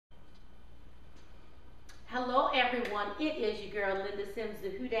Hello everyone, it is your girl Linda Sims,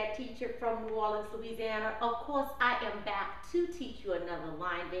 the Who Dat teacher from New Orleans, Louisiana. Of course, I am back to teach you another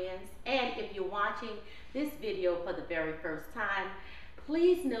line dance. And if you're watching this video for the very first time,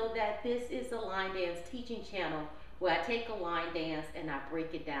 please know that this is a line dance teaching channel where I take a line dance and I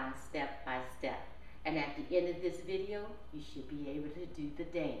break it down step by step. And at the end of this video, you should be able to do the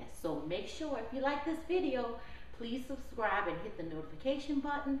dance. So make sure if you like this video, please subscribe and hit the notification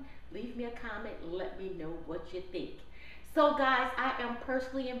button. Leave me a comment and let me know what you think. So guys, I am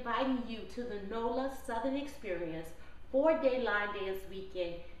personally inviting you to the NOLA Southern Experience 4-day line dance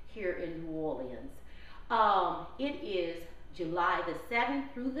weekend here in New Orleans. It is July the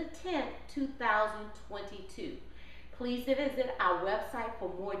 7th through the 10th, 2022. Please visit our website for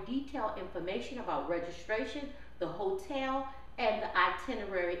more detailed information about registration, the hotel, and the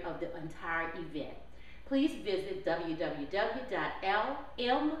itinerary of the entire event. Please visit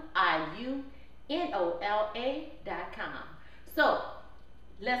www.LMIUNOLA.com. So,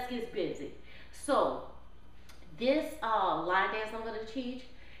 let's get busy. So, this line dance I'm going to teach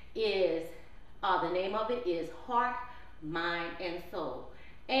is, the name of it is Heart, Mind, and Soul.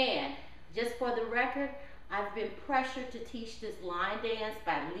 And just for the record, I've been pressured to teach this line dance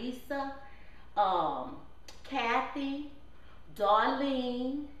by Lisa, Kathy,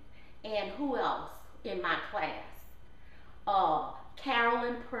 Darlene, and who else in my class?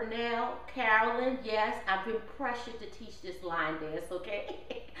 Carolyn Purnell. Carolyn, yes, I've been pressured to teach this line dance, okay?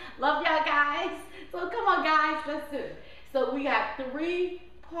 Love y'all guys. So come on guys, let's do it. So we got 3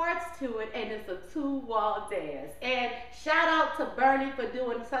 parts to it and it's a 2-wall dance. And shout out to Bernie for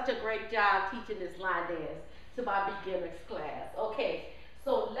doing such a great job teaching this line dance to my beginners class. Okay,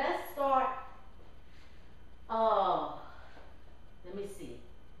 so let's start, let me see.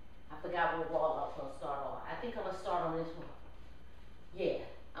 I forgot what wall I was going to start on. I think I'm going to start on this one. Yeah,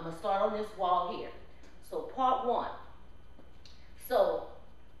 I'm going to start on this wall here. So part 1. So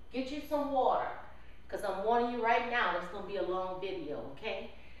get you some water because I'm warning you right now it's going to be a long video,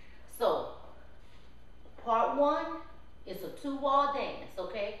 okay? So part 1 is a 2-wall dance,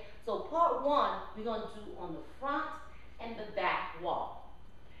 okay? So part 1 we're going to do on the front and the back wall.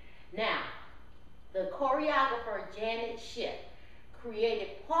 Now, the choreographer Janet Shipp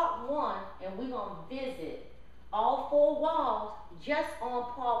created part 1 and we're going to visit all 4 walls just on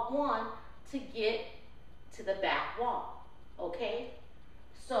part 1 to get to the back wall, okay?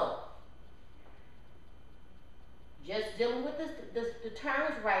 So, just dealing with the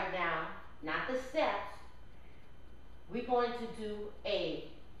turns right now, not the steps. We're going to do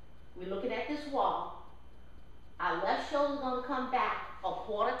we're looking at this wall. Our left shoulder is going to come back a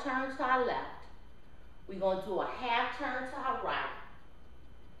quarter turn to our left. We're going to do a half turn to our right.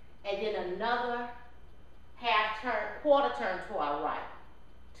 And then another half turn, quarter turn to our right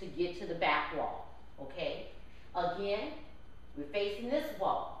to get to the back wall, okay? Again, we're facing this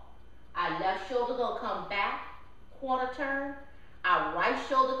wall. Our left shoulder gonna come back, quarter turn. Our right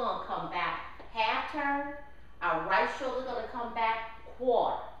shoulder gonna come back, half turn. Our right shoulder gonna come back,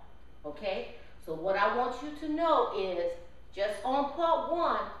 quarter, okay? So what I want you to know is, just on part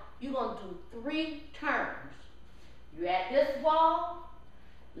 1, you're gonna do 3 turns. You're at this wall,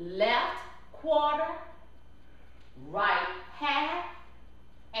 left quarter, right half,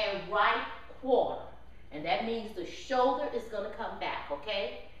 and right quarter. And that means the shoulder is going to come back,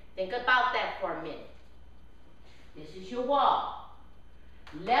 okay? Think about that for a minute. This is your wall.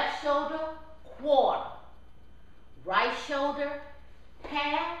 Left shoulder, quarter. Right shoulder,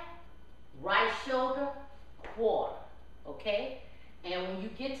 half. Right shoulder, quarter, okay? And when you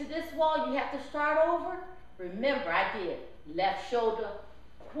get to this wall, you have to start over. Remember, I did left shoulder,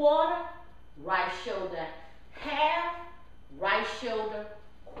 quarter, right shoulder, half, right shoulder,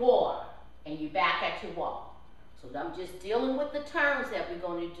 quarter, and you're back at your wall. So I'm just dealing with the turns that we're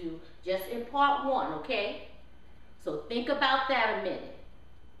going to do just in part 1, okay? So think about that a minute.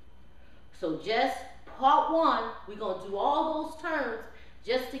 So just part 1, we're going to do all those turns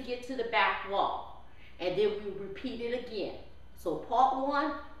just to get to the back wall. And then we repeat it again. So part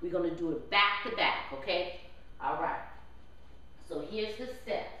 1, we're going to do it back to back, okay? All right. So here's the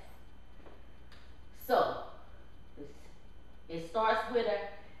steps. So it starts with a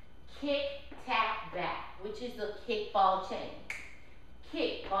kick, tap, back, which is the kick, ball, change.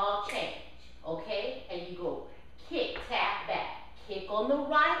 Kick, ball, change, okay? And you go kick, tap, back. Kick on the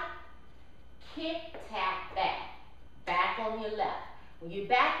right, kick, tap, back. Back on your left. When you're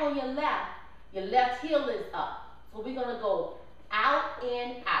back on your left heel is up. So we're going to go out,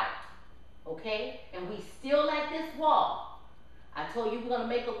 in, out, okay? And we still at this wall. I told you we're going to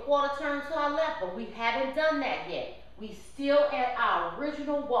make a quarter turn to our left, but we haven't done that yet. We still at our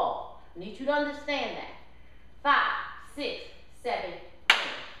original wall. I need you to understand that. 5, 6, 7, 8.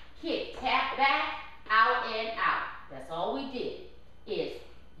 Kick, tap back, out and out. That's all we did. Is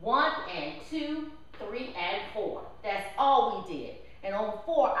 1 and 2, 3 and 4. That's all we did. And on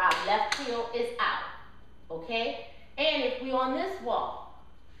 4, our left heel is out. Okay? And if we on this wall,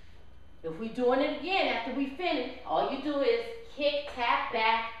 if we doing it again after we finish, all you do is kick, tap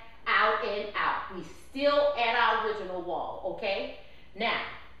back, out and out. We still at our original wall, okay? Now,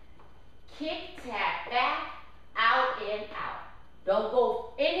 kick, tap back, out and out. Don't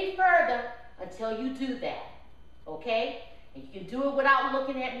go any further until you do that, okay? And you can do it without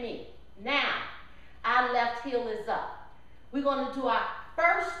looking at me. Now, our left heel is up. We're gonna do our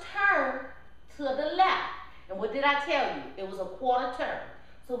first turn to the left. And what did I tell you? It was a quarter turn.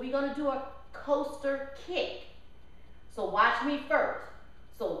 So we're gonna do a coaster kick. So watch me first.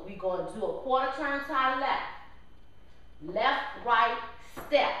 So we're going to do a quarter turn to our left. Left, right,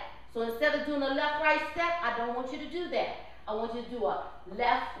 step. So instead of doing a left, right step, I don't want you to do that. I want you to do a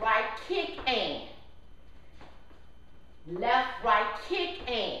left, right, kick, and. Left, right, kick,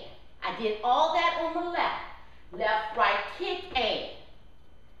 and. I did all that on the left. Left, right, kick, and.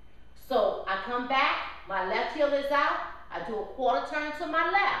 So I come back, my left heel is out. I do a quarter turn to my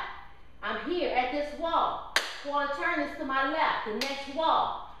left. I'm here at this wall. Quarter turn is to my left, the next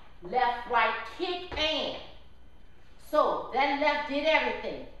wall. Left, right, kick, and. So that left did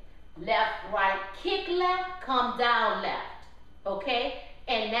everything. Left, right, kick left, come down left. Okay?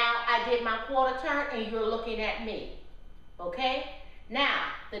 And now I did my quarter turn and you're looking at me. Okay? Now,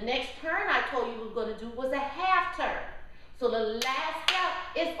 the next turn I told you we were going to do was a half turn. So the last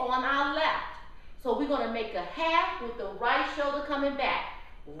step is on our left. So we're going to make a half with the right shoulder coming back.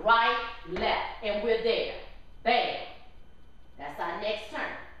 Right, left, and we're there. Bam. That's our next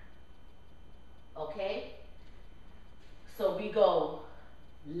turn. Okay? So we go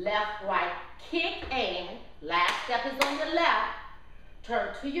left, right, kick, and. Last step is on the left. Turn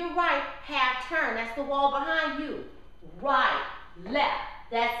to your right, half turn. That's the wall behind you. Right, left.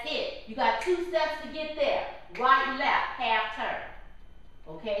 That's it. You got 2 steps to get there. Right, left, half turn.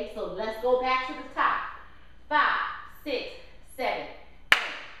 Okay, so let's go back to the top. 5, 6, 7, 8.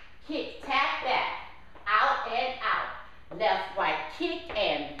 Kick, tap back. Out and out. Left, right, kick,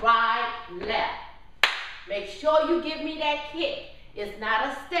 and right, left. Make sure you give me that kick. It's not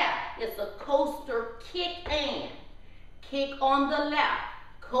a step. It's a coaster kick and. Kick on the left.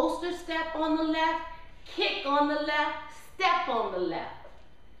 Coaster step on the left. Kick on the left. Step on the left.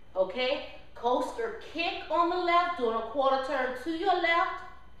 Okay? Coaster kick on the left. Doing a quarter turn to your left.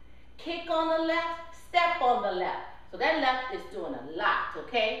 Kick on the left. Step on the left. So that left is doing a lot.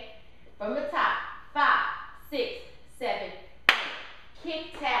 Okay? From the top. 5, 6, 7, 8.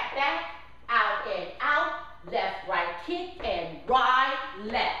 Kick, tap back. Out and out. Left, right, kick, and right,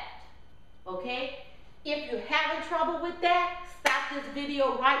 left. Okay? If you're having trouble with that, stop this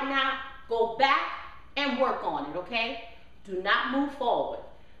video right now. Go back and work on it, okay? Do not move forward.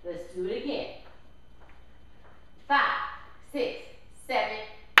 Let's do it again. 5, 6, 7,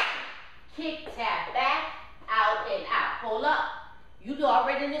 8. Kick, tap back, out and out. Hold up. You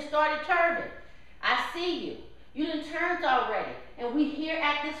already done started turning. I see you. You done turned already. And we here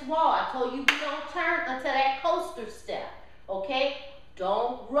at this wall. I told you we don't turn until that coaster step. Okay?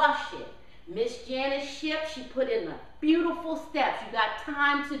 Don't rush it. Miss Janice Shipp, she put in the beautiful steps. You got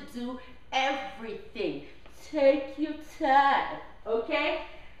time to do everything. Take your time. Okay?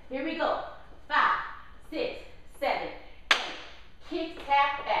 Here we go. 5, 6, 7, 8. Kick,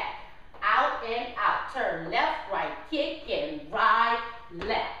 tap back. Out and out. Turn left, right, kick, and right,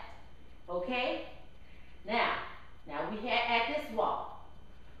 left. Okay? Now we had at this wall.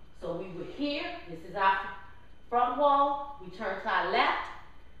 So we were here. This is our front wall. We turned to our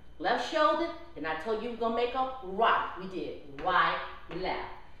left shoulder, and I told you we're going to make a right. We did right, left.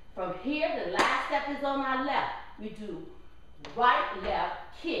 From here, the last step is on our left. We do right, left,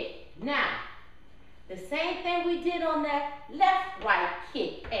 kick. Now, the same thing we did on that left, right,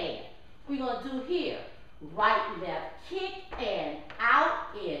 kick, and. We're going to do here. Right, left, kick, and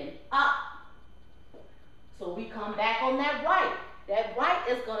out, and up. So we come back on that right. That right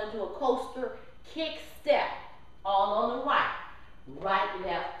is going to do a coaster kick step. All on the right. Right,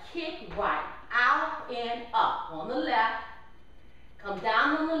 left, kick, right, out, and up. On the left. Come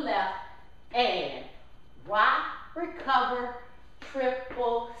down on the left. And rock, recover,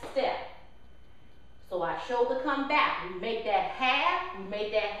 triple step. So our shoulder come back. We make that half. We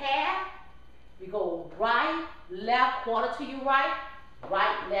make that half. We go right, left, quarter to your right.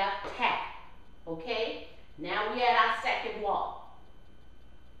 Right, left, tap. Okay? Now we at our second wall.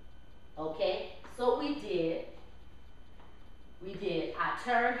 Okay? So we did our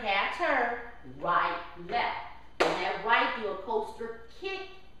turn, half turn, right, left.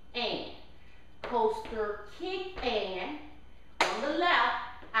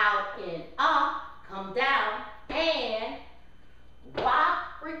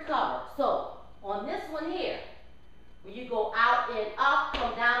 recover. So on this one here, when you go out and up,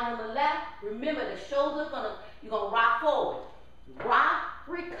 come down on the left, remember the shoulder's you're gonna rock forward. Rock,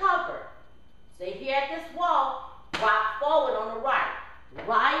 recover. Stay here at this wall, rock forward on the right.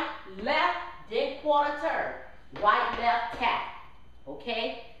 Right, left, then quarter turn. Right, left, tap.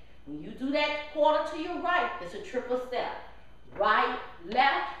 Okay? When you do that quarter to your right, it's a triple step. Right,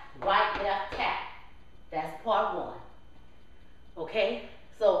 left, tap. That's part one. Okay?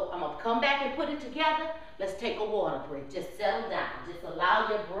 So I'm going to come back and put it together. Let's take a water break. Just settle down. Just allow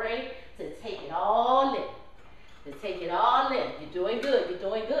your brain to take it all in. To take it all in. You're doing good. You're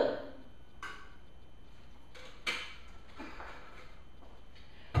doing good.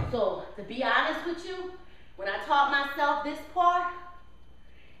 So, to be honest with you, when I taught myself this part,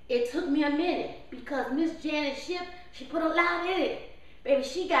 it took me a minute because Miss Janet Shipp, she put a lot in it. Baby,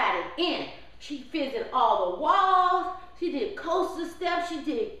 she got it in. She visited all the walls. She did coaster steps. She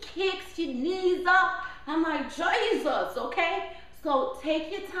did kicks. She knees up. I'm like, Jesus, okay? So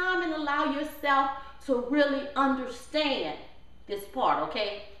take your time and allow yourself to really understand this part,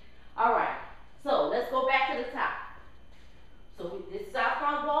 okay? All right, so let's go back to the top. So this is our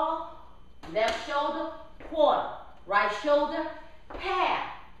front wall, left shoulder, quarter, right shoulder, half,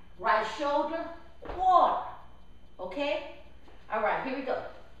 right shoulder, quarter, okay? All right, here we go.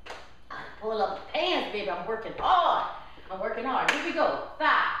 Pull up the pants, baby, I'm working hard. Here we go, 5,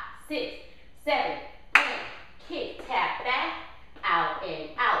 6, 7, and kick, tap back, out and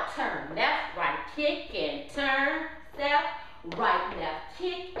out, turn left, right kick and turn, step, right, left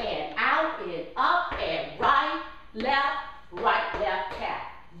kick and out and up and right, left, tap.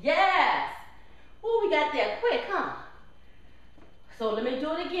 Yes! Ooh, we got that quick, huh? So let me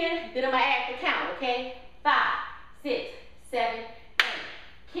do it again, then I'm gonna add the count, okay? 5, 6, 7, 8.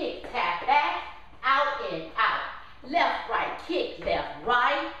 Kick, tap back, out and out. Left, right, kick, left,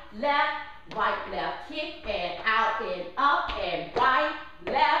 kick, and out and up and right,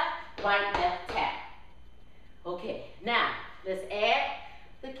 left, tap. Okay, now let's add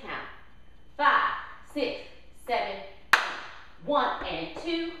the count. 5, 6, 7, 8. 1 and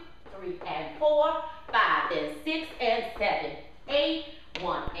 2, 3 and 4, 5 and 6 and 7, 8.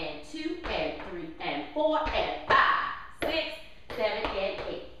 1 and 2 and 3 and 4 and 5, 6, 7 and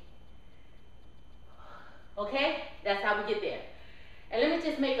 8. Okay, that's how we get there. And let me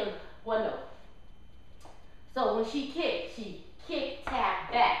just make one note. So when she kick,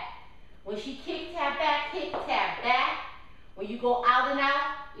 tap, back. When she kick, tap, back, kick, tap, back. When you go out and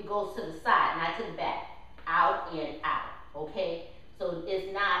out, it goes to the side, not to the back. Out and out, okay? So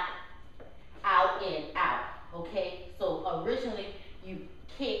it's not out and out, okay? So originally you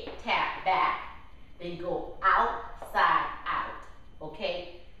kick, tap, back, then go outside, out,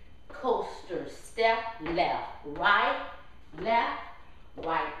 okay? Coaster, step, left, right,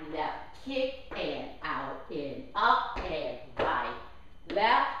 kick, and out, and up, and right,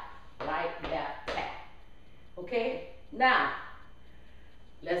 left, tap. Okay? Now,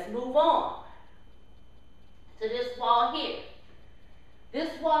 let's move on to this wall here.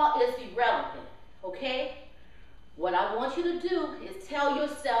 This wall is irrelevant, okay? What I want you to do is tell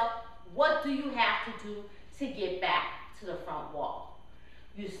yourself, what do you have to do to get back to the front wall?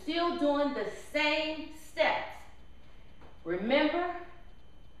 You're still doing the same steps. Remember,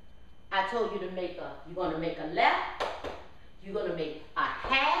 I told you to you're gonna make a left, you're gonna make a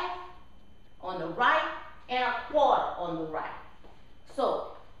half on the right, and a quarter on the right.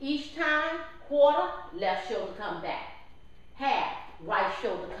 So each time, quarter, left shoulder come back. Half, right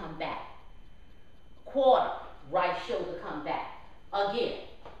shoulder come back. Quarter, right shoulder come back. Again.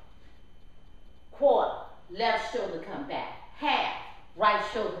 Quarter, left shoulder come back. Half, right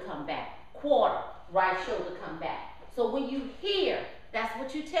shoulder come back. Quarter, right shoulder come back. So when you hear, that's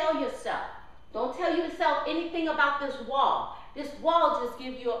what you tell yourself. Don't tell yourself anything about this wall. This wall just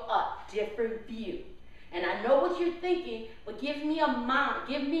gives you a different view. And I know what you're thinking, but give me a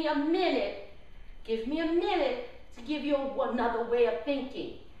minute to give you another way of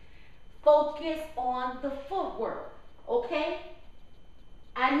thinking. Focus on the footwork, okay?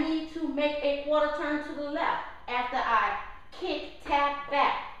 I need to make a quarter turn to the left after I kick, tap,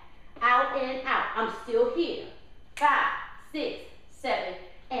 back, out and out. I'm still here. 5, 6, 7,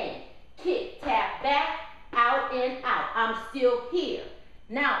 8. Kick, tap, back, out and out. I'm still here.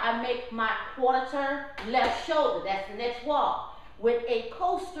 Now I make my quarter turn, left shoulder. That's the next wall. With a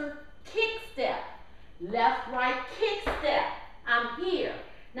coaster kick step. Left, right, kick step. I'm here.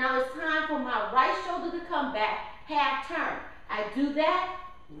 Now it's time for my right shoulder to come back, half turn. I do that,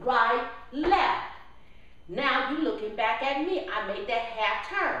 right, left. Now you're looking back at me. I made that half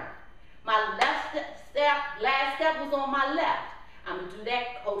turn. My last step was on my left. I'm gonna do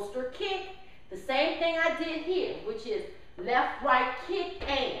that coaster kick. The same thing I did here, which is left, right, kick,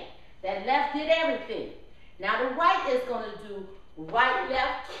 and. That left did everything. Now the right is gonna do right,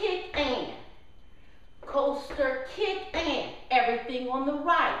 left, kick, and. Coaster, kick, and. Everything on the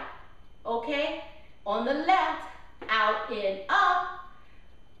right, okay? On the left, out and up.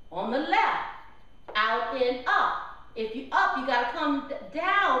 On the left, out and up. If you up, you gotta come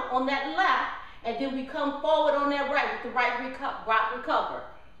down on that left, and then we come forward on that right with the right recover.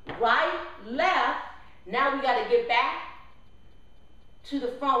 Right, left, now we gotta get back to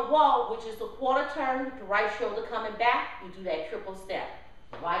the front wall, which is a quarter turn with the right shoulder coming back. You do that triple step.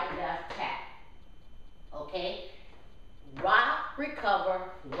 Right, left, tap. Okay? Rock, recover,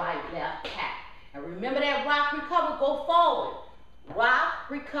 right, left, tap. And remember that rock, recover, go forward. Rock,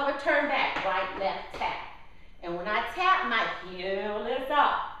 recover, turn back, right, left, tap. And when I tap, my heel is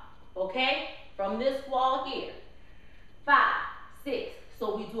up, okay? From this wall here. 5, 6.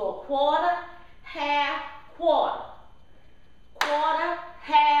 So we do a quarter, half, quarter. Quarter,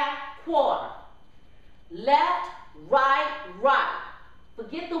 half, quarter. Left, right, right.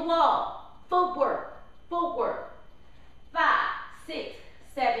 Forget the wall. Footwork, footwork. 5, 6,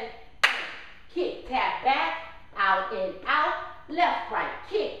 7, 8. Kick, tap back, out and out. Left, right,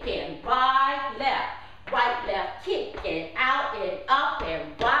 kick and right, left. Right, left, kick and out and up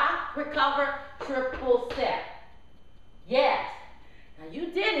and rock, recover, triple step. Yes. Now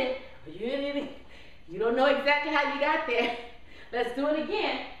you did it. You don't know exactly how you got there. Let's do it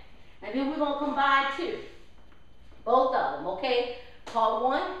again. And then we're going to combine two. Both of them, okay? Part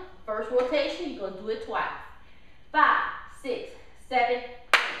 1, first rotation, you're going to do it twice. 5, 6, 7, 8.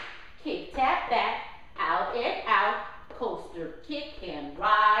 Kick, tap back, out and out. Coaster, kick and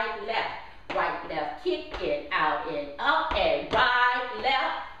right, left. Right, left, kick and out and up and right,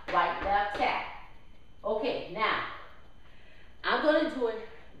 left, tap. Okay, now, I'm going to do it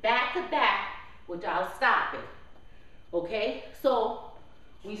back to back without stopping. Okay, so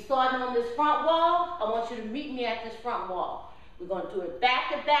we started on this front wall. I want you to meet me at this front wall. We're going to do it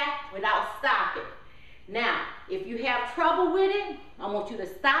back to back without stopping. Now, if you have trouble with it, I want you to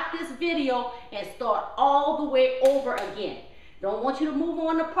stop this video and start all the way over again. Don't want you to move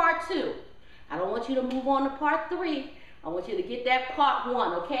on to part 2. I don't want you to move on to part 3. I want you to get that part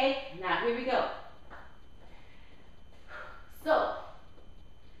 1, okay? Now, here we go. So,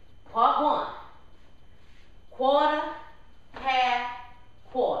 part 1. Quarter, half,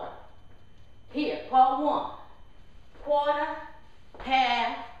 quarter. Here, part 1. Quarter,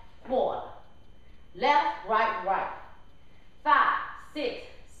 half, quarter. Left, right, right. 5, 6,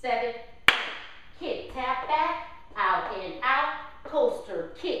 7, 8. Kick, tap back, out and out.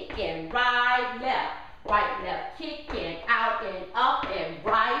 Coaster, kick and right, left. Right, left, kick and out and up and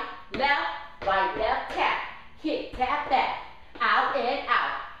right, left, tap. Kick, tap back, out and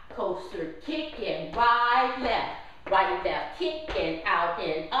out. Coaster, kick and right, left, kick and out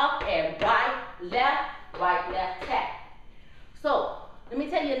and up and right, left, tap. So, let me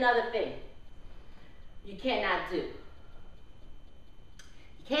tell you another thing you cannot do.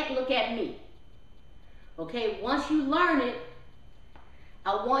 You can't look at me. Okay, once you learn it,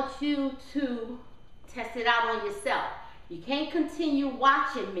 I want you to test it out on yourself. You can't continue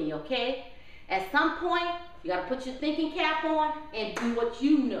watching me, okay? At some point, you gotta put your thinking cap on and do what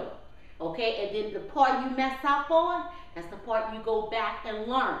you know, okay? And then the part you mess up on, that's the part you go back and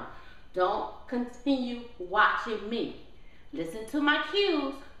learn. Don't continue watching me. Listen to my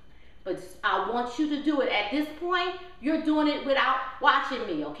cues, but I want you to do it. At this point, you're doing it without watching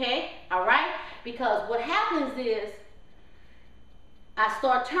me, okay? All right? Because what happens is, I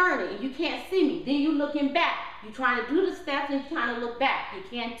start turning and you can't see me. Then you're looking back. You're trying to do the steps and you're trying to look back. You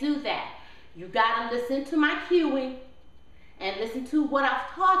can't do that. You gotta listen to my cueing and listen to what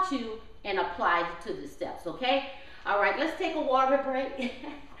I've taught you and apply it to the steps, okay? All right, let's take a water break.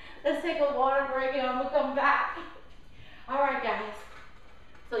 Let's take a water break and I'm gonna come back. All right, guys.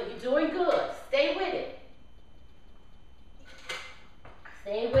 So you're doing good. Stay with it.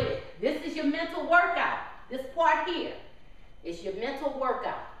 Stay with it. This is your mental workout. This part here is your mental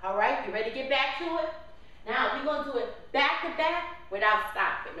workout. All right, you ready to get back to it? Now we're gonna do it back to back without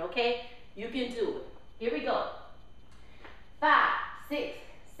stopping, okay? You can do it. Here we go. 5, 6,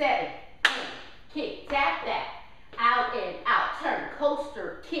 7, 8. Kick, tap back, out and out. Turn,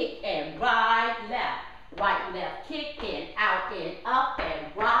 coaster, kick and right, left, kick and out and up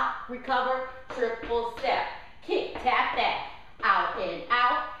and rock, recover, triple step. Kick, tap back, out and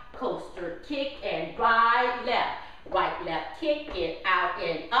out. Coaster, kick and right, left, kick and out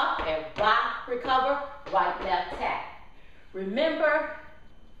and up and rock, recover, right, left, tap. Remember,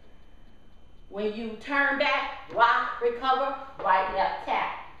 When you turn back, rock, recover, right, left,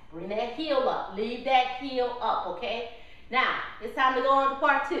 tap. Bring that heel up. Leave that heel up, okay? Now, it's time to go on to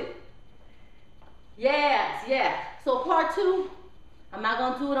part 2. Yes, yes. So part 2, I'm not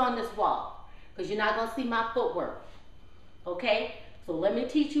going to do it on this wall because you're not going to see my footwork, okay? So let me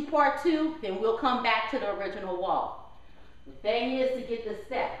teach you part 2, then we'll come back to the original wall. The thing is to get the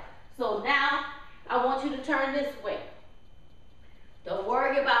step. So now, I want you to turn this way. Don't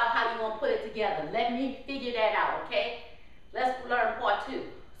worry about how you're going to put it together. Let me figure that out, okay? Let's learn part 2.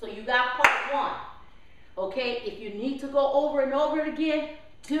 So you got part 1, okay? If you need to go over and over it again,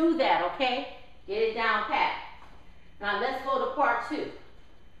 do that, okay? Get it down pat. Now let's go to part 2.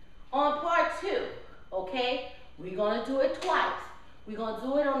 On part 2, okay, we're going to do it twice. We're going to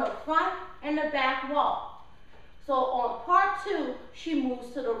do it on the front and the back wall. So on part 2, she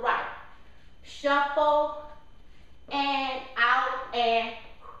moves to the right. Shuffle and out and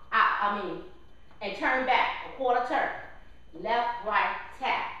out. And turn back, a quarter turn. Left, right,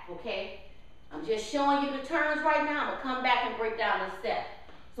 tap, okay? I'm just showing you the turns right now. I'm going to come back and break down the step.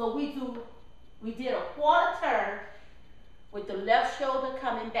 So we did a quarter turn with the left shoulder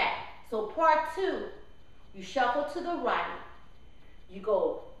coming back. So part 2, you shuffle to the right. You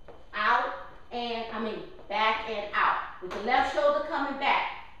go out and, back and out. With the left shoulder coming back.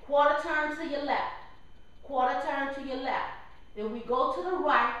 Quarter turn to your left. Quarter turn to your left. Then we go to the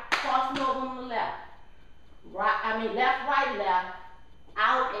right, crossing over on the left. Left, right, left,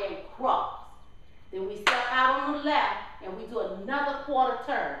 out and cross. Then we step out on the left and we do another quarter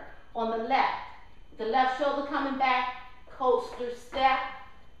turn on the left. The left shoulder coming back, coaster step,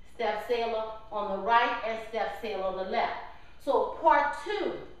 step sailor on the right and step sailor on the left. So part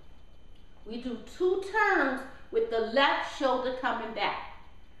 2, we do 2 turns with the left shoulder coming back.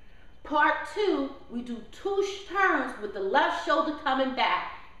 Part 2, we do 2 turns with the left shoulder coming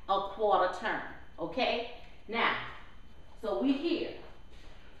back, a quarter turn, okay? Now, so we here.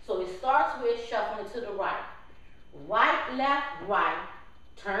 So it starts with shuffling to the right. Right, left, right,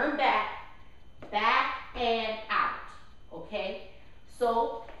 turn back, back and out, okay?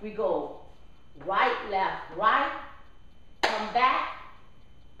 So we go right, left, right, come back,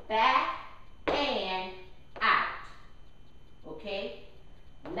 back and out, okay?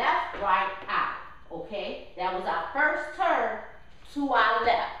 Left, right, out, okay? That was our first turn to our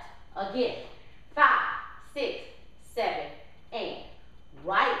left. Again, 5, 6, 7, and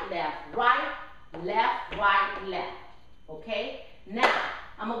right, left, right, left, right, left, okay? Now,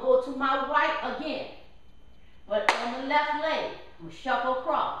 I'm going to go to my right again, but on the left leg, I'm going to shuffle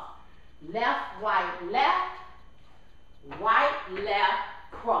across. Left, right, left,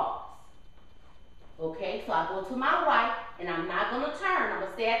 cross. Okay, so I go to my right, and I'm not going to turn. I'm going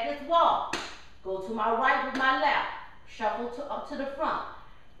to stay at this wall. Go to my right with my left. Shuffle up to the front.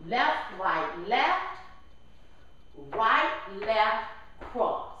 Left, right,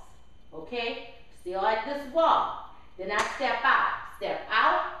 cross. Okay, still at this wall. Then I step out. Step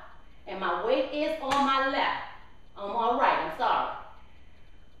out, and my weight is on my left. On my right, I'm sorry.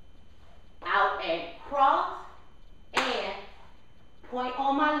 Out and cross, and point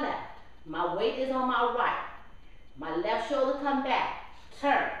on my left. My weight is on my right. My left shoulder come back.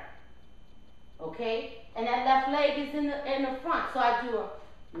 Turn. Okay? And that left leg is in the front. So I do a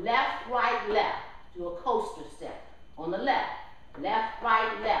left, right, left. Do a coaster step on the left. Left,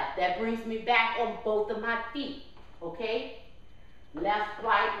 right, left. That brings me back on both of my feet. Okay? Left,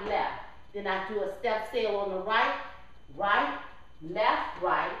 right, left. Then I do a step sail on the right. Right, left,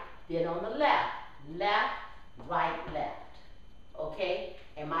 right. Then on the left. Left, right, left. Okay?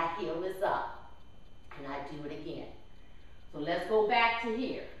 And my heel is up. And I do it again. So let's go back to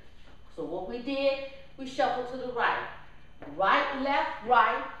here. So what we did, we shuffle to the right. Right, left,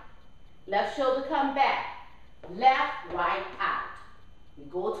 left shoulder come back. Left, right, out. We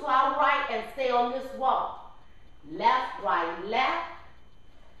go to our right and stay on this wall. Left, right, left,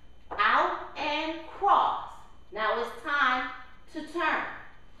 out and cross. Now it's time to turn.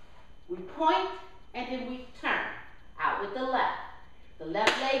 We point and then we turn. Out with the left. The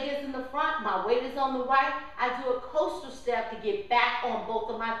left leg is in the front, my weight is on the right. I do a coaster step to get back on both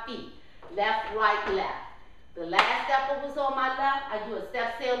of my feet. Left, right, left. The last step was on my left. I do a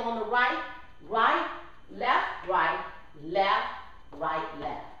step sail on the right. Right, left,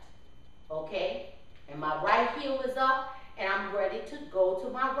 left. Okay? And my right heel is up, and I'm ready to go to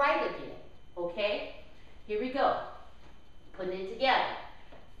my right again. Okay? Here we go. Putting it together.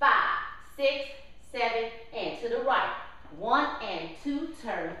 5, 6, 7, and to the right. 1 and 2,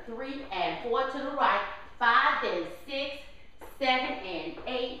 turn 3 and 4 to the right. 5 and 6, 7 and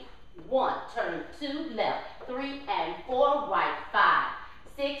 8. 1, turn 2 left. 3 and 4 right. 5,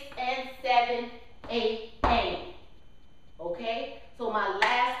 6, and 7, 8, and. Okay? So my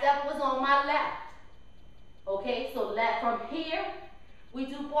last step was on my left. Okay? So from here, we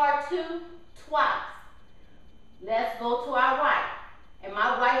do part 2 twice. Let's go to our right. And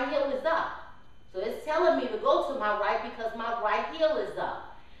my right heel is up. So it's telling me to go to my right because my right heel is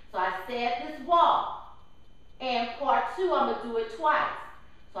up. So I set this wall. And part 2, I'm going to do it twice.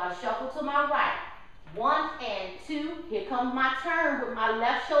 So I shuffle to my right. 1 and 2. Here comes my turn with my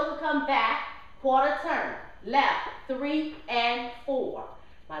left shoulder come back. Quarter turn. Left. 3 and 4.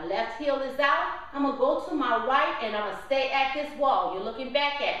 My left heel is out. I'm going to go to my right and I'm going to stay at this wall. You're looking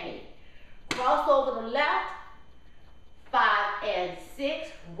back at me. Cross over the left. 5 and 6.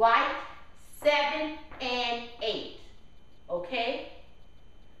 Right. 7 and 8. Okay?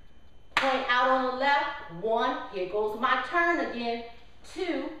 Point out on the left. 1. Here goes my turn again.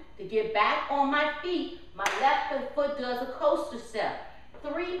 2. To get back on my feet, my left foot does a coaster step.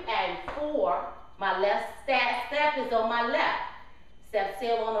 3 and 4. My left step is on my left. Step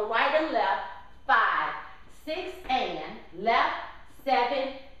sail on the right and left. 5, 6 and left.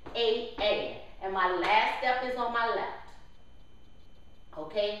 7, 8 and my last step is on my left.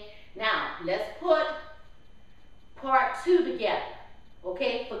 Okay? Now, let's put part 2 together.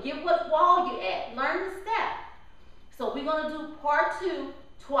 Okay? Forget what wall you're at. Learn the step. So we're going to do part 2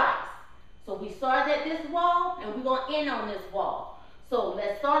 twice. So we started at this wall and we're going to end on this wall. So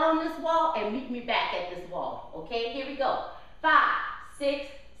let's start on this wall and meet me back at this wall. Okay? Here we go. 5, 6,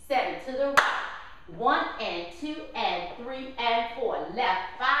 7 to the right. 1 and 2 and 3 and 4. Left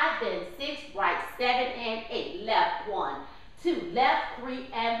 5 then 6. Right 7 and 8. Left 1. 2, left 3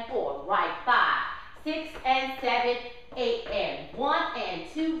 and 4, right 5, 6 and 7, 8 and 1 and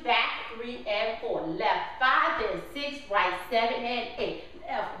 2, back 3 and 4, left 5 then 6, right 7 and 8,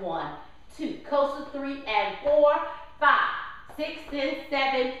 left 1, 2, coaster 3 and 4, 5, 6 and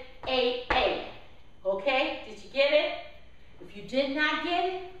 7, 8 and. Okay, did you get it? If you did not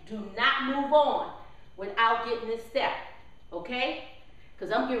get it, do not move on without getting this step. Okay?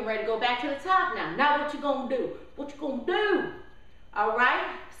 Because I'm getting ready to go back to the top now. Now what you gonna do? What you gonna do? All right?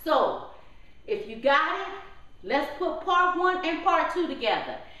 So, if you got it, let's put part 1 and part 2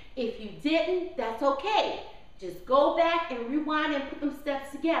 together. If you didn't, that's okay. Just go back and rewind and put them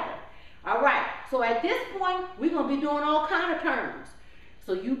steps together. All right? So at this point, we're gonna be doing all kind of turns.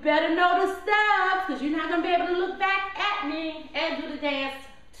 So you better know the steps because you're not gonna be able to look back at me and do the dance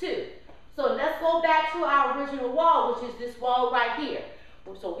too. So let's go back to our original wall, which is this wall right here.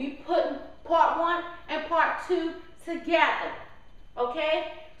 So we put part 1 and part 2 together.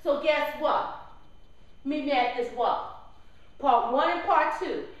 Okay? So guess what? Meet me at this wall. Part 1 and part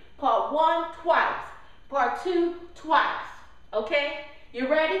 2. Part 1 twice. Part 2 twice. Okay? You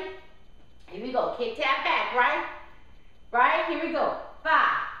ready? Here we go. Kick, tap, back, right? Right? Here we go. 5,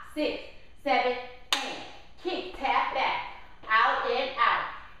 6, 7, and kick, tap, back. Out and out.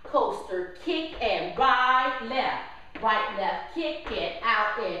 Coaster, kick, and right, left. Right, left, kick, and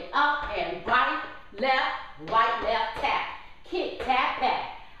out, and up, and right, left, tap. Kick, tap,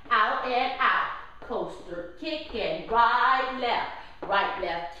 back. Out and out. Coaster, kick, and right,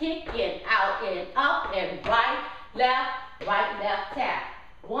 left, kick, and out, and up, and right, left, tap.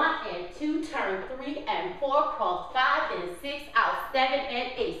 1 and 2, turn 3 and 4, cross 5 and 6, out 7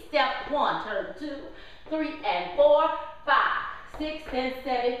 and 8. Step 1, turn 2, 3 and 4, 5, 6 and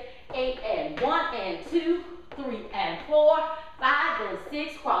 7, 8 and 1 and 2, 3 and 4, 5 and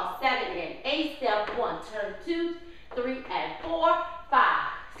 6, cross 7 and 8. Step 1, turn 2, 3 and 4,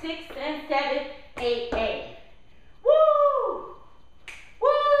 5, 6 and 7, 8 and. Woo!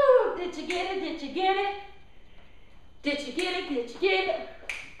 Woo! Did you get it? Did you get it? Did you get it? Did you get it?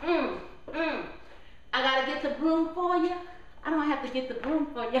 I gotta get the broom for you. I don't have to get the broom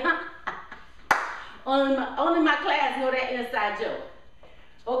for you, huh? Only my class know that inside joke.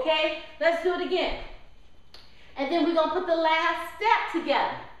 Okay, let's do it again. And then we're gonna put the last step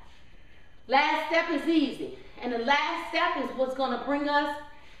together. Last step is easy. And the last step is what's gonna bring us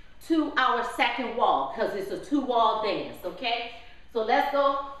to our second wall, because it's a 2-wall dance, okay? So let's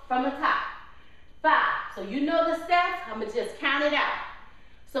go from the top. 5. So you know the steps, I'm gonna just count it out.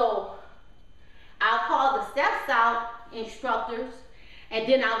 So I'll call the steps out, instructors, and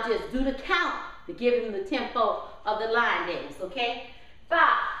then I'll just do the count to give them the tempo of the line dance, okay? 5,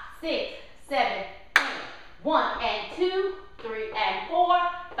 6, 7, 8, 1 and 2, 3 and 4,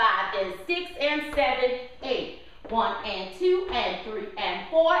 5 and 6 and 7, 8. 1 and 2 and 3 and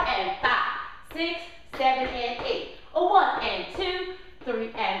 4 and 5, 6, 7 and 8. 1 and 2,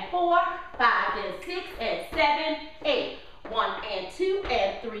 3 and 4, 5 and 6 and 7, 8. 1 and 2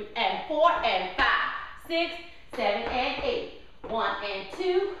 and 3 and 4 and 5, 6, 7 and 8. 1 and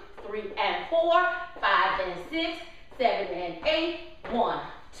 2, 3 and 4, 5 and 6, 7 and 8, 1,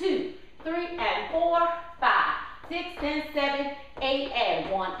 2, 3 and 4, 5, 6 and 7, 8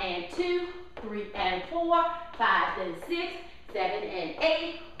 and 1 and 2, 3 and 4, 5 and 6, 7 and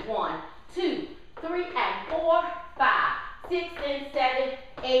 8, 1, 2, 3 and 4, 5, 6 and 7,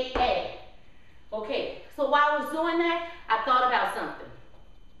 8 and. Okay, so while I was doing that, I thought about something.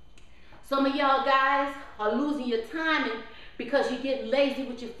 Some of y'all guys are losing your timing because you get lazy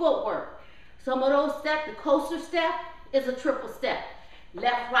with your footwork. Some of those steps, the coaster step is a triple step.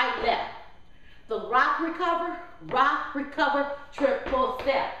 Left, right, left. The rock, recover, triple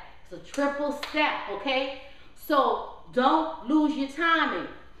step. It's a triple step, okay? So don't lose your timing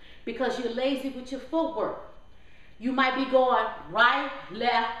because you're lazy with your footwork. You might be going right,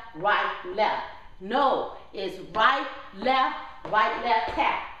 left, left. No, it's right, left,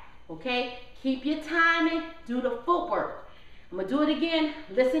 tap. Okay? Keep your timing, do the footwork. I'm gonna do it again.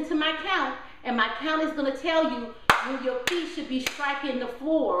 Listen to my count, and my count is gonna tell you when your feet should be striking the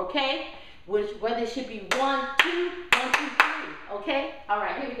floor, okay? Whether it should be 1, 2, 1, 2, 3, okay? All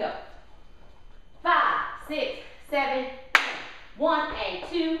right, here we go. 5, 6, 7, 8, 1 and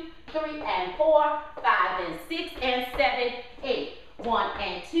 2, 3 and 4, 5 and 6 and 7, 8, 1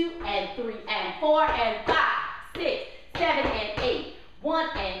 and 2 and 3 and 4 and 5, 6, 7 and 8, 1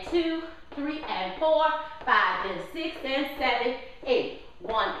 and 2, 3 and 4, 5 and 6 and 7, 8,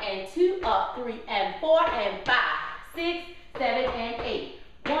 1 and 2 up, 3 and 4 and 5, 6, 7 and 8,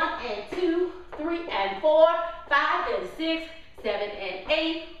 1 and 2, 3 and 4, 5 and 6, 7 and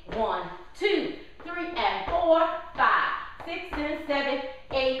 8, 1, 2, 3 and 4, 5, 6 and 7,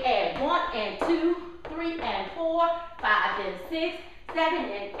 8 and 1 and 2, 3 and 4, 5 and 6, 7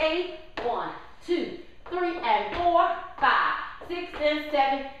 and 8, 1, 2, 3 and 4, 5, 6 and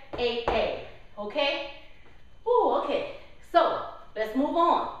 7, 8 and. Okay? Ooh, okay. So let's move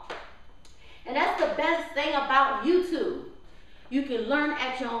on. And that's the best thing about YouTube. You can learn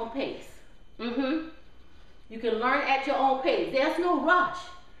at your own pace. You can learn at your own pace. There's no rush.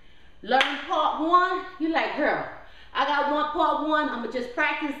 Learn part 1, you like, girl, I got part 1, I'm gonna just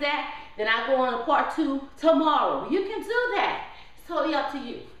practice that, then I go on to part 2 tomorrow. You can do that. It's totally up to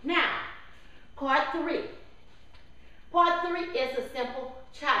you. Now, part 3. Part 3 is a simple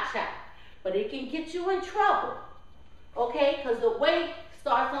cha-cha, but it can get you in trouble, okay? Because the weight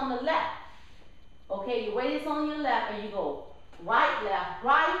starts on the left. Okay, your weight is on your left, and you go right, left,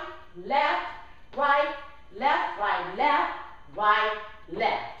 left, right,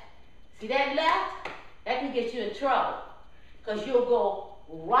 left. See that left? That can get you in trouble because you'll go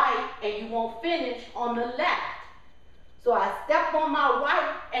right and you won't finish on the left. So I stepped on my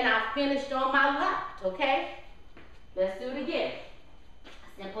right and I finished on my left, okay? Let's do it again.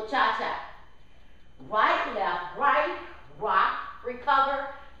 Simple cha-cha. Right, left, rock, recover,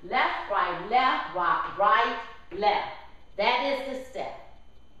 left, rock, right, left. That is the step,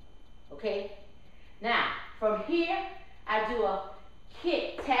 okay? Now, from here, I do a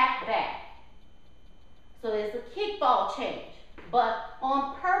kick, tap, back. So there's a kickball change, but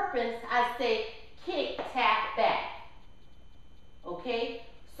on purpose, I say kick, tap, back. Okay?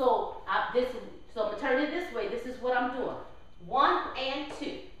 So I'm gonna turn it this way. This is what I'm doing. 1 and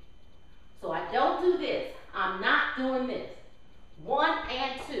 2. So I don't do this. I'm not doing this. 1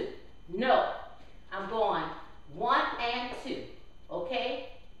 and 2. No. I'm going 1 and 2. Okay?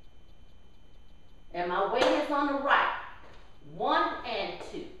 And my weight is on the right. 1 and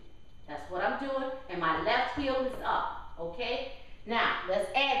 2. That's what I'm doing. And my left heel is up. Okay? Now, let's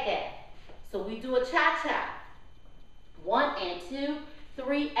add that. So we do a cha-cha. 1 and 2,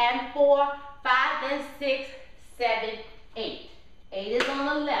 3 and 4, 5 and 6, 7, 8. 8 is on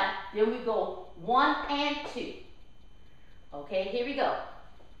the left. Then we go 1 and 2. Okay, here we go.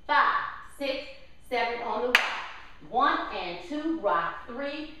 5, 6, 7 on the right. 1 and 2, rock,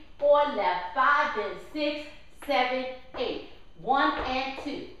 3, 4 left, 5 and 6, 7, 8. 1 and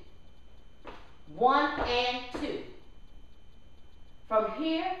 2. 1 and 2. From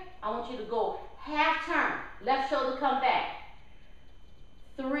here, I want you to go half turn. Left shoulder come back.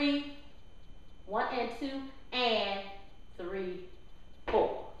 3, 1 and 2, and 3,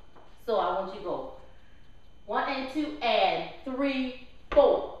 4. So I want you to go 1 and 2, and 3,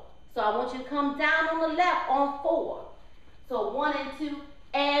 4. So I want you to come down on the left on 4. So 1 and 2,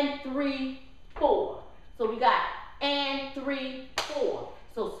 and 3, 4. So we got and 3, 4.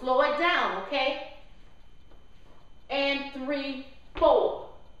 So slow it down, okay? And 3, 4.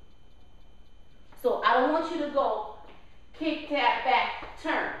 So I don't want you to go kick, tap, back,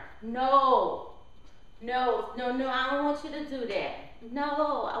 turn. No. No, I don't want you to do that.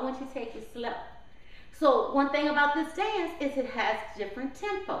 No, I want you to take it slow. So one thing about this dance is it has different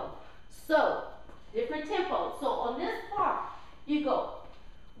tempo. So, different tempo. So on this part, you go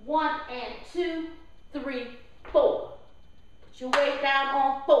 1 and 2, 3, 4. Put your weight down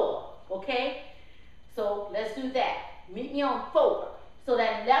on 4, okay? So let's do that. Meet me on 4. So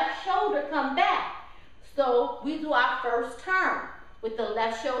that left shoulder come back. So we do our first turn with the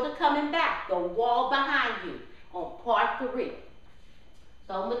left shoulder coming back, the wall behind you on part 3.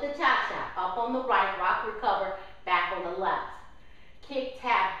 So with the cha-cha, up on the right, rock, recover, back on the left. Kick,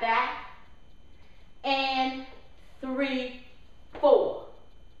 tap, back, and 3, 4.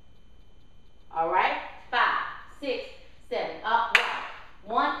 All right, 5, 6, 7, up, right.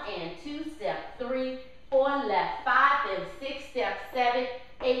 1 and 2, step 3, 4, left, 5 and 6, step 7,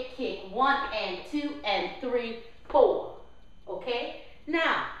 8, kick, 1 and 2 and 3, 4. Okay,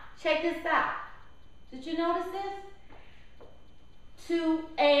 now check this out. Did you notice this? 2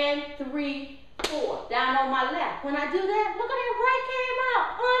 and 3, 4. Down on my left. When I do that, look at that right came out,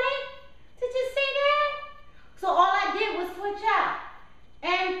 honey. Did you see that? So all I did was switch out.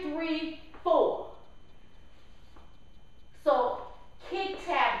 And 3, 4. So kick,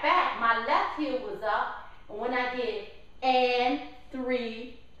 tap, back. My left heel was up. And when I did and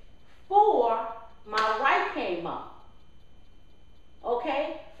 3, 4, my right came up.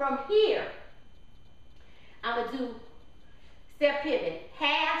 Okay? From here, I'm going to do step pivot,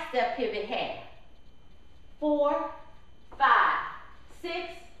 half, step pivot, half. 4, 5, 6,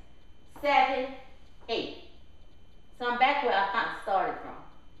 7, 8. So I'm back where I started from.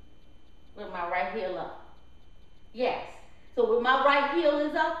 With my right heel up. Yes. So when my right heel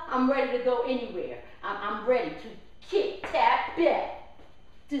is up, I'm ready to go anywhere. I'm ready to kick, tap, back.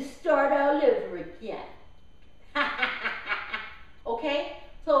 To start all over again. Okay?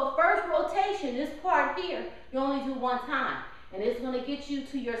 So first rotation, this part here, you only do 1 time. And it's going to get you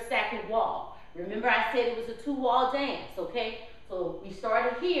to your second wall. Remember I said it was a 2-wall dance, okay? So we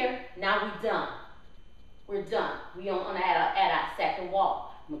started here, now we're done. We're done. We're on at our second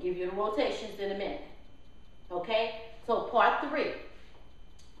wall. I'm going to give you the rotations in a minute. Okay? So part 3.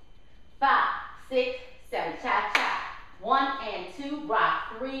 5, 6, 7, cha-cha. 1 and 2,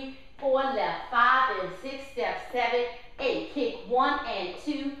 rock. 3, 4, left. 5 and 6, step 7, 8. Kick 1 and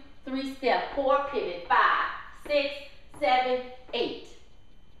 2, 3, step 4, pivot. 5, 6, 7, 8.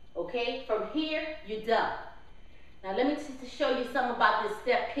 Okay? From here, you're done. Now let me show you something about this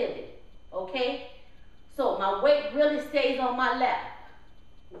step pivot. Okay? So my weight really stays on my left.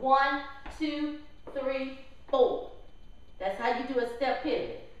 1, 2, 3, 4. That's how you do a step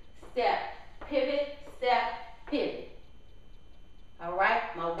pivot. Step, pivot, step, pivot. All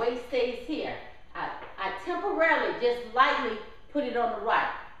right? My weight stays here. I temporarily, just lightly put it on the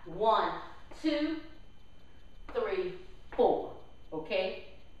right. 1, 2, 3, 4. Okay?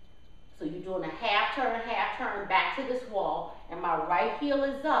 So you're doing a half turn back to this wall, and my right heel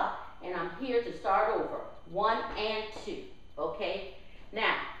is up, and I'm here to start over. 1 and 2. Okay?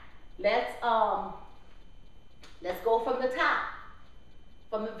 Now, let's go from the top.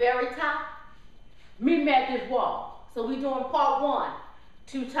 From the very top, meet me at this wall. So we're doing part 1,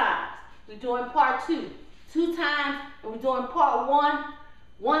 2 times. We're doing part 2, 2 times, and we're doing part 1,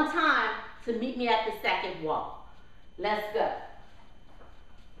 1 time to meet me at the second wall. Let's go.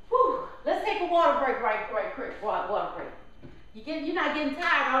 Whew. Let's take a water break right quick. Water break. You're not getting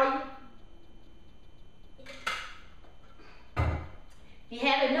tired, are you? If you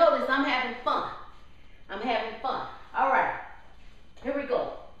haven't noticed, I'm having fun. I'm having fun. All right. Here we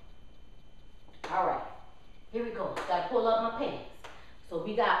go. All right. Here we go. Got to pull up my pants. So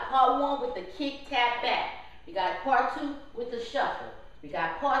we got part 1 with the kick, tap, back. We got part 2 with the shuffle. We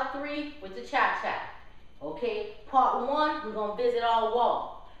got part 3 with the cha-cha. Okay? Part 1, we're going to visit all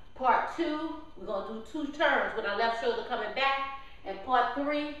wall. Part 2, we're going to do 2 turns with our left shoulder coming back. And part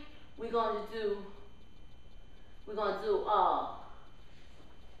 3, we're going to do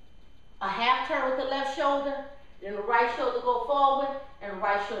a half turn with the left shoulder, then the right shoulder go forward, and the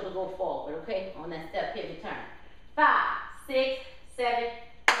right shoulder go forward, okay? On that step pivot turn. 5, 6, 7,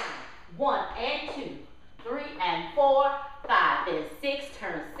 8. 1 and 2, 3 and 4, 5 and 6,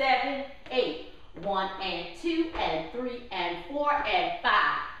 turn 7, 8. 1 and 2 and 3 and 4 and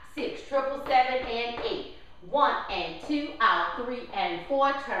 5, 6, 7, 7 and 8. 1 and 2, out 3 and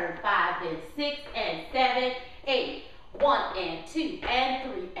 4, turn 5 and 6 and 7, 8. 1 and 2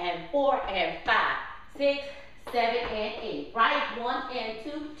 and 3 and 4 and 5, 6, 7 and 8. Right, 1 and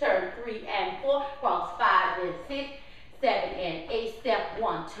 2, turn 3 and 4, cross 5 and 6, 7 and 8. Step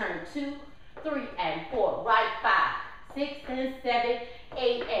 1, turn 2, 3 and 4. Right, 5, 6 and 7,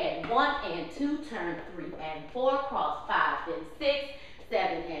 8 and 1 and 2, turn 3 and 4, cross 5 and 6,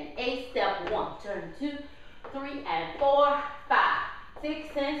 7 and 8. Step 1, turn 2, 3 and 4, 5,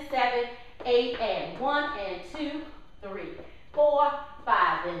 6 and 7, 8 and 1 and 2, 3, 4,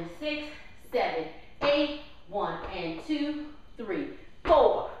 5 and 6, 7, 8, 1 and 2, 3,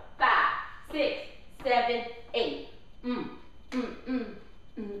 4, 5, 6, 7, 8.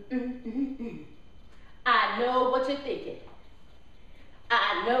 I know what you're thinking.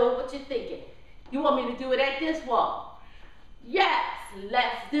 I know what you're thinking. You want me to do it at this wall? Yes,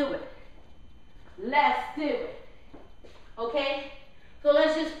 let's do it. Let's do it. Okay? So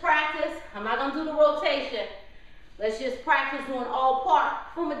let's just practice. I'm not going to do the rotation. Let's just practice doing all parts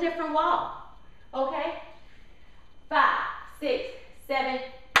from a different wall. Okay? 5, 6, 7,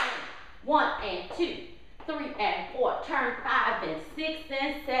 8. 1 and 2, 3 and 4. Turn 5 and 6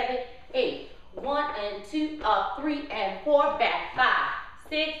 and 7, 8. 1 and 2, 3 and 4. Back 5,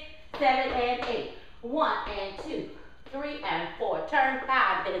 6, 7 and 8. 1 and 2, 3 and 4. Turn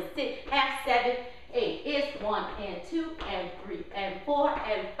 5 and 6, half 7, 8. It's 1 and 2 and 3 and 4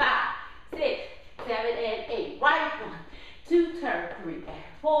 and 5, 6, 7 and 8. Right 1, 2, turn 3 and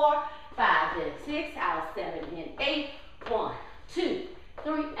 4, 5 and 6, out 7 and 8. 1, 2,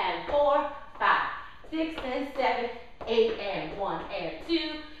 3 and 4, 5, 6 and 7, 8 and 1 and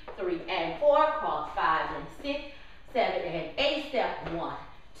 2, 3 and 4, cross 5 and 6, 7 and 8. Step 1,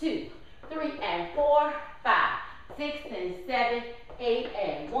 2, 3 and 4, 5, 6 and 7, 8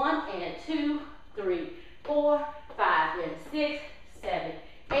 and 1 and 2, 3, 4, 5 and 6, 7,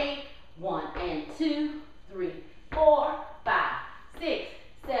 8, 1 and 2, 3, 4, 5, 6,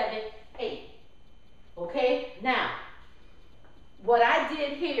 7, 8. Okay, now what I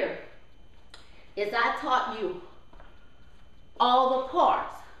did here is I taught you all the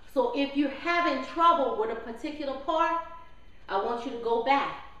parts. So if you're having trouble with a particular part, I want you to go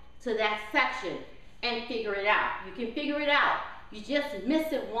back to that section and figure it out. You can figure it out. You're just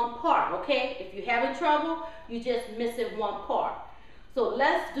missing one part, okay? If you're having trouble, you're just missing one part. So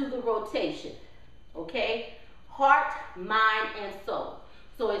let's do the rotation, okay? Heart, mind, and soul.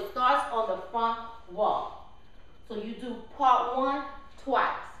 So it starts on the front wall. So you do part 1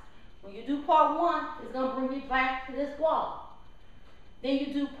 twice. When you do part 1, it's going to bring you back to this wall. Then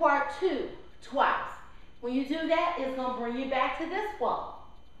you do part 2 twice. When you do that, it's going to bring you back to this wall.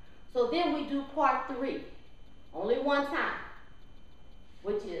 So then we do part 3, only one time,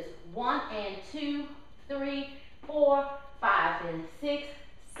 which is 1 and 2, 3, 4, 5 and 6,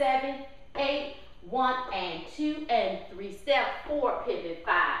 7, 8, 1 and 2 and 3. Step 4, pivot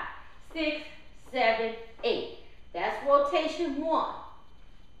 5, 6, 7, 8. That's rotation 1.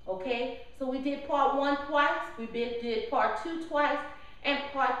 Okay, so we did part 1 twice, we did part 2 twice, and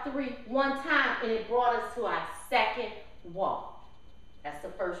part 3 one time, and it brought us to our second wall. That's the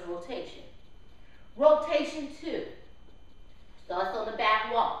first rotation. Rotation 2 starts on the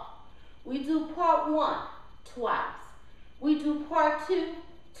back wall. We do part 1 twice. We do part 2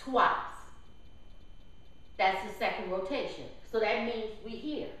 twice. That's the second rotation. So that means we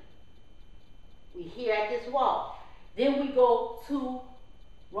here. We here at this wall. Then we go to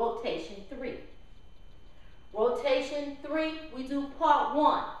rotation 3. Rotation 3, we do part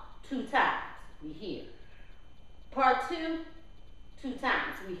 1 2 times. We here. Part 2, 2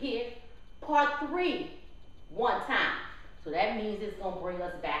 times. We here. Part 3, 1 time. So that means it's going to bring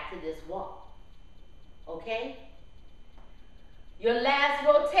us back to this wall. Okay? Your last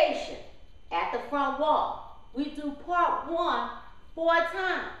rotation at the front wall, we do part 1 4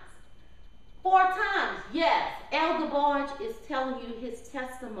 times. 4 times, yes. Debarge is telling you his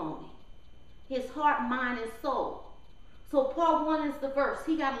testimony, his heart, mind, and soul. So part 1 is the verse.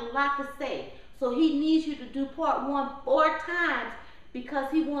 He got a lot to say. So he needs you to do part 1 4 times because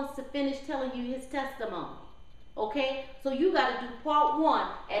he wants to finish telling you his testimony. Okay? So you got to do part 1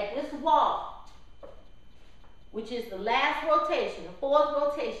 at this wall, which is the last rotation, the 4th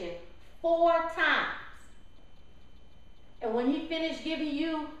rotation, 4 times. And when he finished giving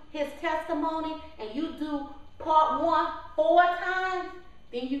you his testimony and you do part 1 4 times,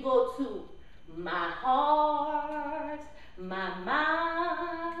 then you go to my heart, my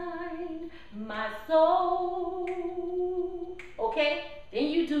mind, my soul. Okay? Then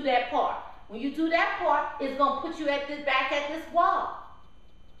you do that part. When you do that part, it's going to put you at this, back at this wall.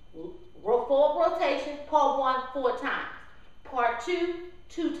 4 rotation, part 1 4 times. Part 2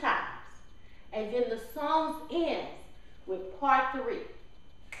 2 times. And then the song ends with part 3.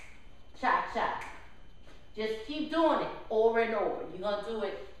 Cha-cha. Just keep doing it over and over. You're going to do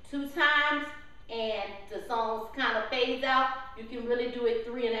it 2 times and the song kind of fades out. You can really do it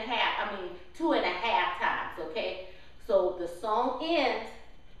 2.5 times, okay? So the song ends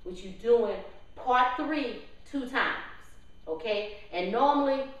with you doing part 3 2 times, okay? And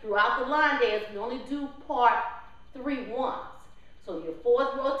normally, throughout the line dance, we only do part 3 once. So your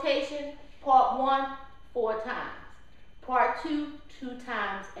 4th rotation, part 1, 4 times. Part 2, 2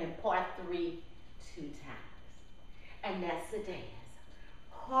 times, and part 3, 2 times. And that's the dance.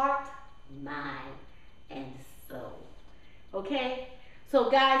 Heart, mind, and soul. Okay? So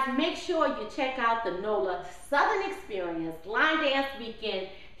guys, make sure you check out the NOLA Southern Experience Line Dance Weekend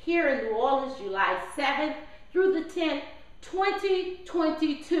here in New Orleans, July 7th through the 10th,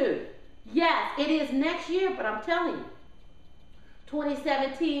 2022. Yes, it is next year, but I'm telling you,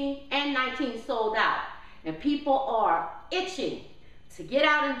 2017 and 19 sold out. And people are itching to get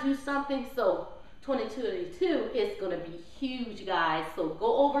out and do something. So 2022 is going to be huge, guys. So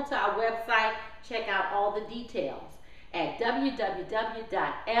go over to our website, check out all the details at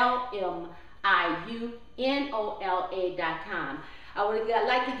www.LMIUNOLA.com. I would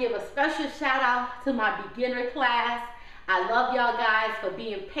like to give a special shout out to my beginner class. I love y'all guys for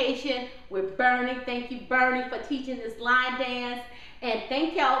being patient with Bernie. Thank you, Bernie, for teaching this line dance. And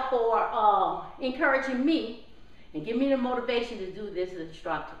thank y'all for encouraging me and giving me the motivation to do this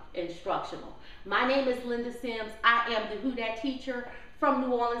instructional. My name is Linda Sims. I am the Who Dat teacher from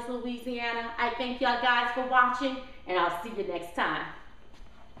New Orleans, Louisiana. I thank y'all guys for watching, and I'll see you next time.